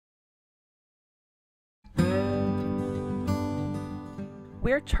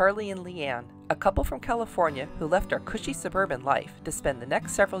We're Charlie and Leanne, a couple from California who left our cushy suburban life to spend the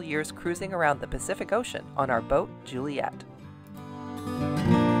next several years cruising around the Pacific Ocean on our boat, Juliet.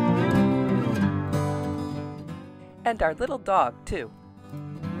 And our little dog, too.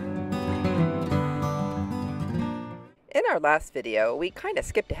 In our last video, we kind of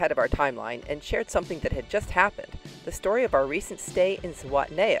skipped ahead of our timeline and shared something that had just happened, the story of our recent stay in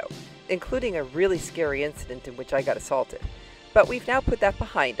Zihuatanejo, including a really scary incident in which I got assaulted. But we've now put that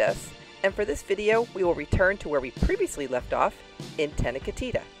behind us, and for this video, we will return to where we previously left off, in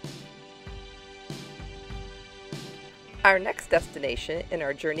Tenecatita. Our next destination in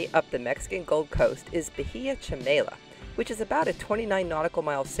our journey up the Mexican Gold Coast is Bahia Chamela, which is about a 29 nautical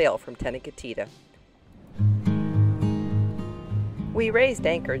mile sail from Tenecatita. We raised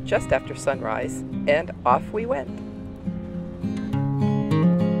anchor just after sunrise, and off we went.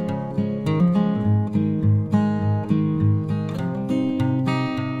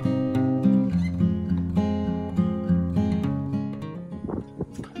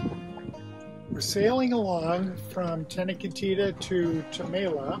 Sailing along from Tenecatita to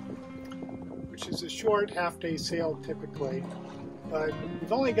Chamela, which is a short half-day sail typically, but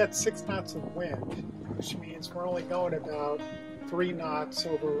we've only got 6 knots of wind, which means we're only going about 3 knots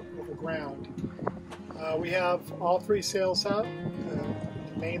over ground. We have all 3 sails up,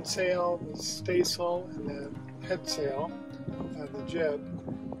 the main sail, the staysail, and the head sail, the jib,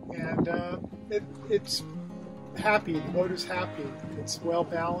 and it's happy. The boat is happy. It's well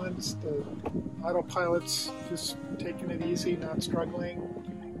balanced. The autopilot's just taking it easy, not struggling,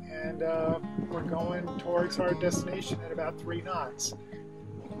 and we're going towards our destination at about 3 knots.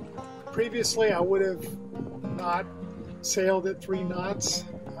 Previously, I would have not sailed at 3 knots,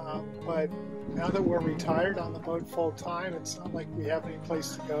 but now that we're retired on the boat full time, it's not like we have any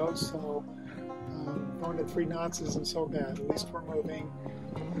place to go, so going to 3 knots isn't so bad. At least we're moving.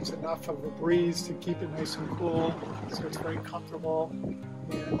 There's enough of a breeze to keep it nice and cool, so it's very comfortable,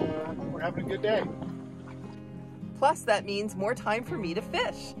 and we're having a good day. Plus, that means more time for me to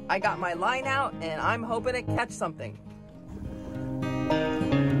fish. I got my line out, and I'm hoping to catch something.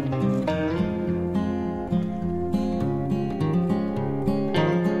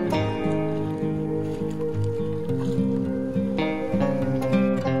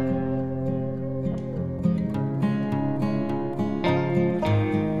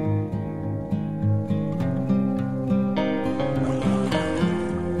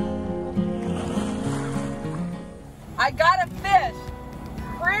 I got a fish.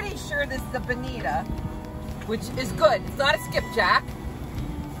 Pretty sure this is a bonita, which is good. It's not a skipjack.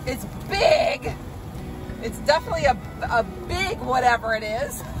 It's big. It's definitely a big whatever it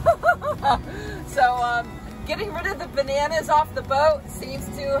is. So getting rid of the bananas off the boat seems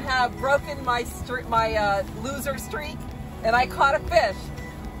to have broken my loser streak, and I caught a fish.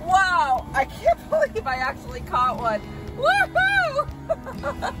 Wow! I can't believe I actually caught one.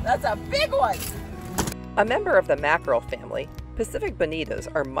 Woohoo! That's a big one. A member of the mackerel family, Pacific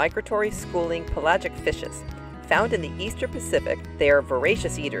bonitas are migratory schooling pelagic fishes. Found in the eastern Pacific, they are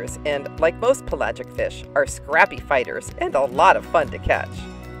voracious eaters and, like most pelagic fish, are scrappy fighters and a lot of fun to catch.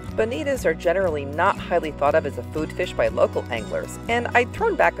 Bonitas are generally not highly thought of as a food fish by local anglers, and I'd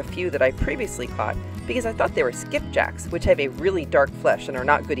thrown back a few that I previously caught because I thought they were skipjacks, which have a really dark flesh and are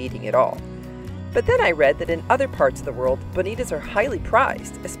not good eating at all. But then I read that in other parts of the world, bonitas are highly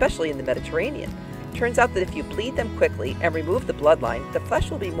prized, especially in the Mediterranean. Turns out that if you bleed them quickly and remove the bloodline, the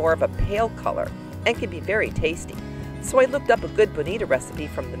flesh will be more of a pale color and can be very tasty. So I looked up a good bonita recipe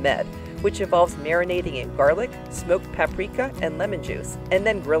from the Med, which involves marinating in garlic, smoked paprika, and lemon juice, and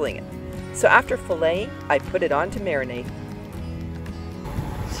then grilling it. So after filleting, I put it on to marinate.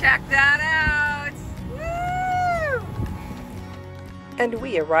 Check that out! Woo! And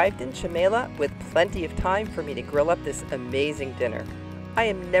we arrived in Chamela with plenty of time for me to grill up this amazing dinner. I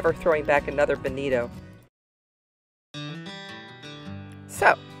am never throwing back another bonito.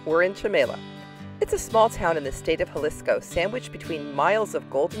 So, we're in Chamela. It's a small town in the state of Jalisco, sandwiched between miles of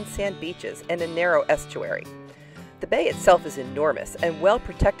golden sand beaches and a narrow estuary. The bay itself is enormous and well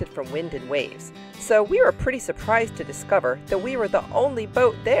protected from wind and waves, so we were pretty surprised to discover that we were the only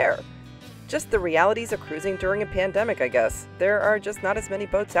boat there. Just the realities of cruising during a pandemic, I guess. There are just not as many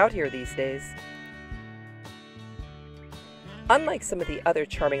boats out here these days. Unlike some of the other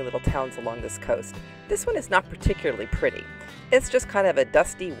charming little towns along this coast, this one is not particularly pretty. It's just kind of a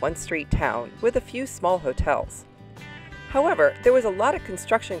dusty one-street town with a few small hotels. However, there was a lot of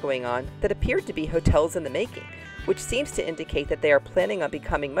construction going on that appeared to be hotels in the making, which seems to indicate that they are planning on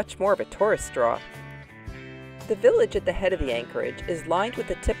becoming much more of a tourist draw. The village at the head of the anchorage is lined with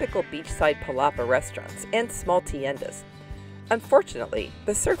the typical beachside palapa restaurants and small tiendas. Unfortunately,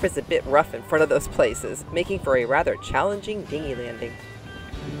 the surf is a bit rough in front of those places, making for a rather challenging dinghy landing.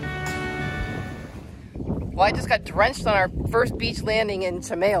 Well, I just got drenched on our first beach landing in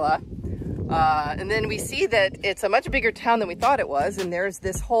Chamela. And then we see that it's a much bigger town than we thought it was. And there's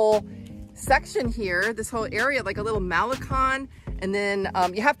this whole section here, this whole area, like a little malecon. And then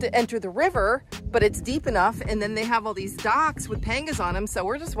you have to enter the river, but it's deep enough. And then they have all these docks with pangas on them. So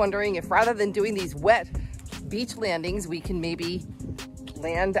we're just wondering if rather than doing these wet beach landings, we can maybe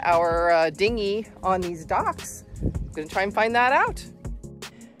land our dinghy on these docks. I'm gonna try and find that out.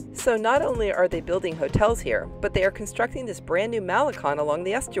 So not only are they building hotels here, but they are constructing this brand new malecon along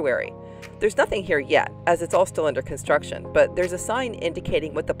the estuary. There's nothing here yet, as it's all still under construction, but there's a sign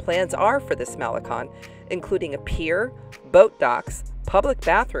indicating what the plans are for this malecon, including a pier, boat docks, public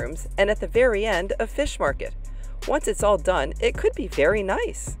bathrooms, and at the very end, a fish market. Once it's all done, it could be very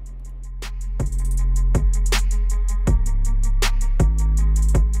nice.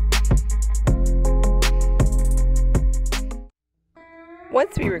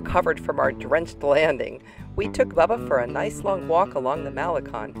 Once we recovered from our drenched landing, we took Bubba for a nice long walk along the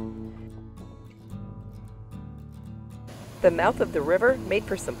malecon. The mouth of the river made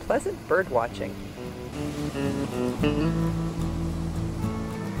for some pleasant bird watching.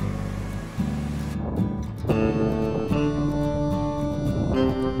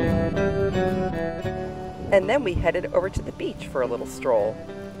 And then we headed over to the beach for a little stroll.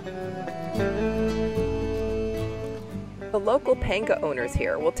 The local panga owners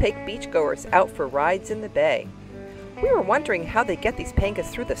here will take beachgoers out for rides in the bay. We were wondering how they get these pangas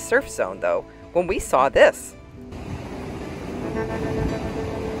through the surf zone, though, when we saw this.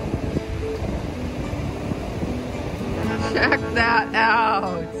 Check that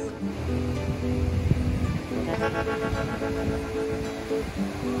out!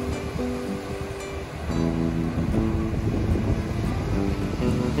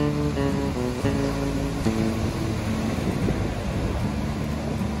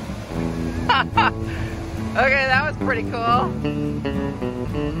 Okay, that was pretty cool.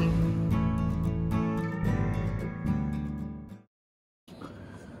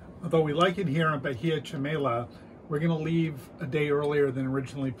 Although we like it here in Bahia Chamela, we're going to leave a day earlier than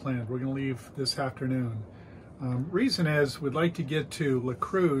originally planned. We're going to leave this afternoon. Reason is we'd like to get to La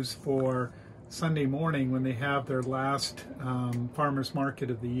Cruz for Sunday morning when they have their last farmers market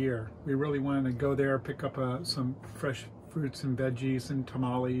of the year. We really want to go there, pick up some fresh fruits and veggies and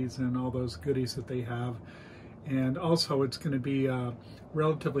tamales and all those goodies that they have. And also it's going to be a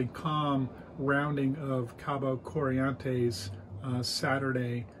relatively calm rounding of Cabo Corrientes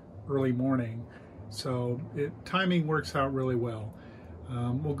Saturday early morning. So timing works out really well.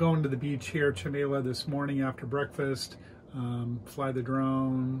 We'll go into the beach here, Chamela, this morning after breakfast, fly the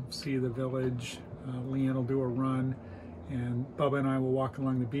drone, see the village. Leanne will do a run, and Bubba and I will walk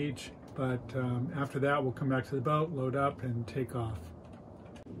along the beach. But after that, we'll come back to the boat, load up, and take off.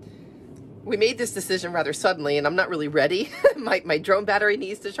 We made this decision rather suddenly, and I'm not really ready. my drone battery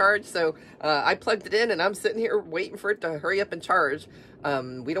needs to charge, so I plugged it in, and I'm sitting here waiting for it to hurry up and charge.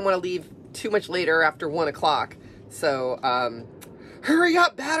 We don't want to leave too much later after 1 o'clock, so hurry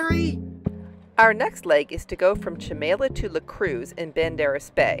up, battery! Our next leg is to go from Chamela to La Cruz in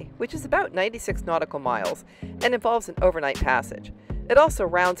Banderas Bay, which is about 96 nautical miles, and involves an overnight passage. It also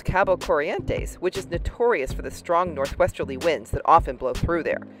rounds Cabo Corrientes, which is notorious for the strong northwesterly winds that often blow through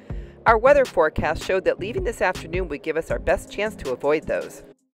there. Our weather forecast showed that leaving this afternoon would give us our best chance to avoid those.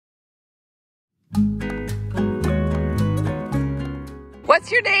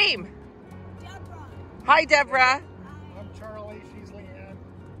 What's your name? Deborah. Hi, Deborah. I'm Charlie, she's Leanne.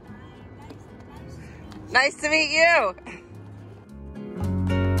 Nice to meet you.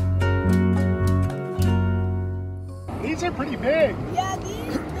 These are pretty big. Yeah,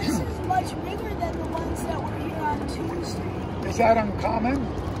 this is much bigger than the ones that were here on Tuesday. Is that uncommon?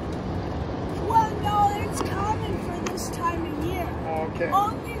 Well, no, it's common for this time of year. Okay.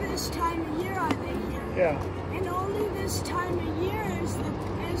 Only this time of year are they here. Yeah. And only this time of year is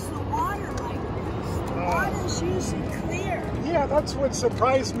the water like this. The water's usually clear. Yeah, that's what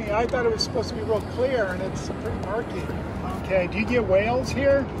surprised me. I thought it was supposed to be real clear, and it's pretty murky. Okay, do you get whales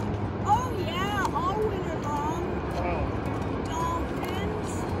here? Oh, yeah, all winter long. Wow.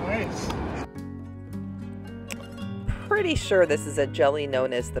 Dolphins. Nice. Pretty sure this is a jelly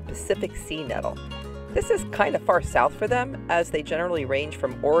known as the Pacific sea nettle. This is kind of far south for them, as they generally range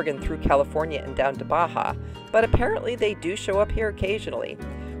from Oregon through California and down to Baja, but apparently they do show up here occasionally.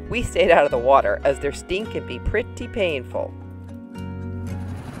 We stayed out of the water, as their sting can be pretty painful.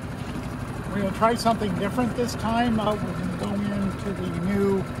 We're going to try something different this time. We're going to go into the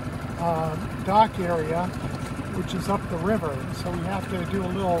new dock area, which is up the river. So we have to do a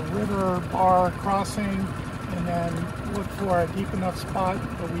little river bar crossing and then look for a deep enough spot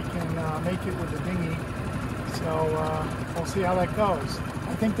that we can make it with the dinghy. So we'll see how that goes.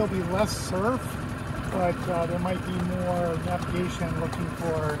 I think there'll be less surf, but there might be more navigation looking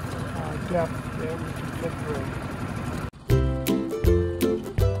for depth that we can get through.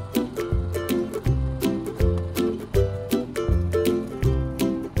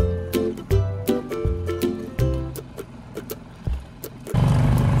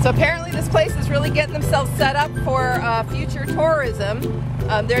 So apparently this place is really getting themselves set up for future tourism.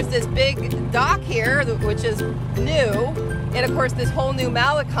 There's this big dock here, which is new, and of course this whole new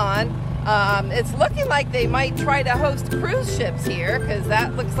Malecon. It's looking like they might try to host cruise ships here, because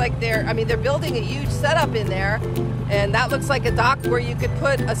that looks like they're building a huge setup in there, and that looks like a dock where you could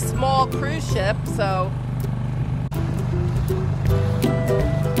put a small cruise ship. So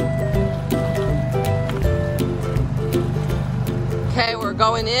okay, we're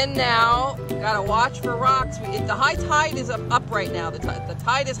going in now. Gotta watch for rocks. The high tide is up right now. The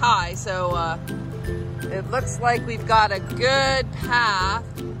tide is high, so it looks like we've got a good path.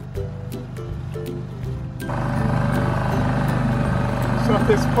 So if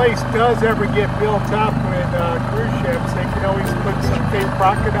this place does ever get built up with cruise ships, they could always put some fake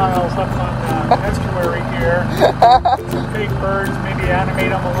crocodiles up on the estuary here. Some fake birds, maybe animate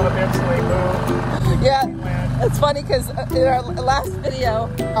them a little bit so they move. Yeah, it's funny because in our last video,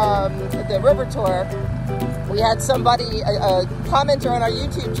 the river tour, we had somebody, a commenter on our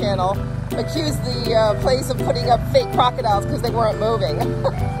YouTube channel, accuse the place of putting up fake crocodiles because they weren't moving.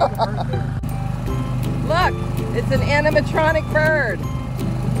 Look, it's an animatronic bird.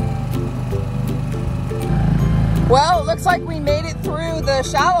 Well, it looks like we made it through the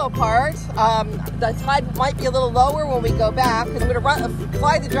shallow part. The tide might be a little lower when we go back, because we're going to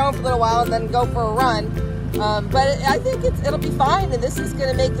fly the drone for a little while and then go for a run. But I think it'll be fine, and this is going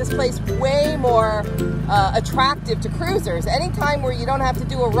to make this place way more attractive to cruisers. Anytime where you don't have to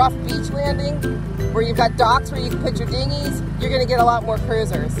do a rough beach landing, where you've got docks where you can put your dinghies, you're going to get a lot more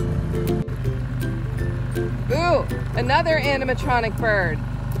cruisers. Ooh, another animatronic bird.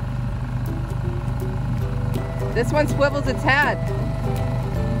 This one swivels its head.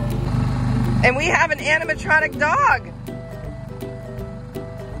 And we have an animatronic dog.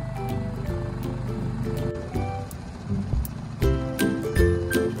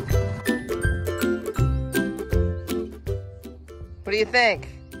 What do you think?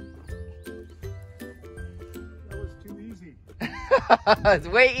 That was too easy. It's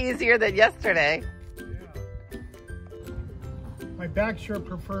way easier than yesterday. My back sure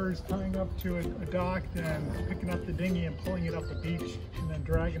prefers tying up to a dock than picking up the dinghy and pulling it up the beach and then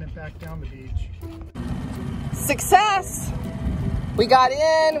dragging it back down the beach. Success! We got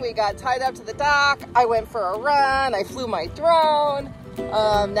in, we got tied up to the dock, I went for a run, I flew my drone.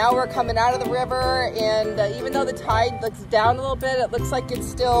 Now we're coming out of the river, and even though the tide looks down a little bit, it looks like it's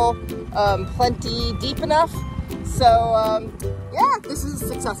still plenty deep enough. So yeah, this is a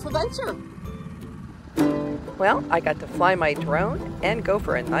successful venture. Well, I got to fly my drone and go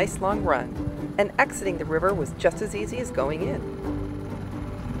for a nice long run. And exiting the river was just as easy as going in.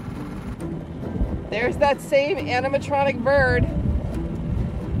 There's that same animatronic bird.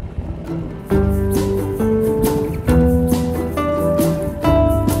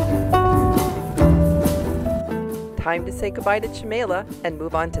 Time to say goodbye to Chamela and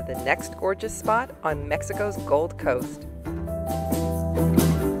move on to the next gorgeous spot on Mexico's Gold Coast.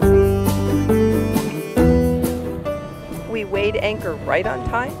 We weighed anchor right on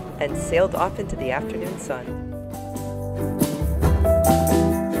time and sailed off into the afternoon sun.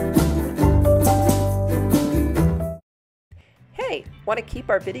 Hey, want to keep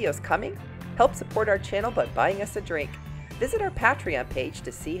our videos coming? Help support our channel by buying us a drink. Visit our Patreon page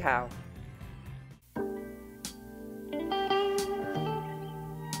to see how.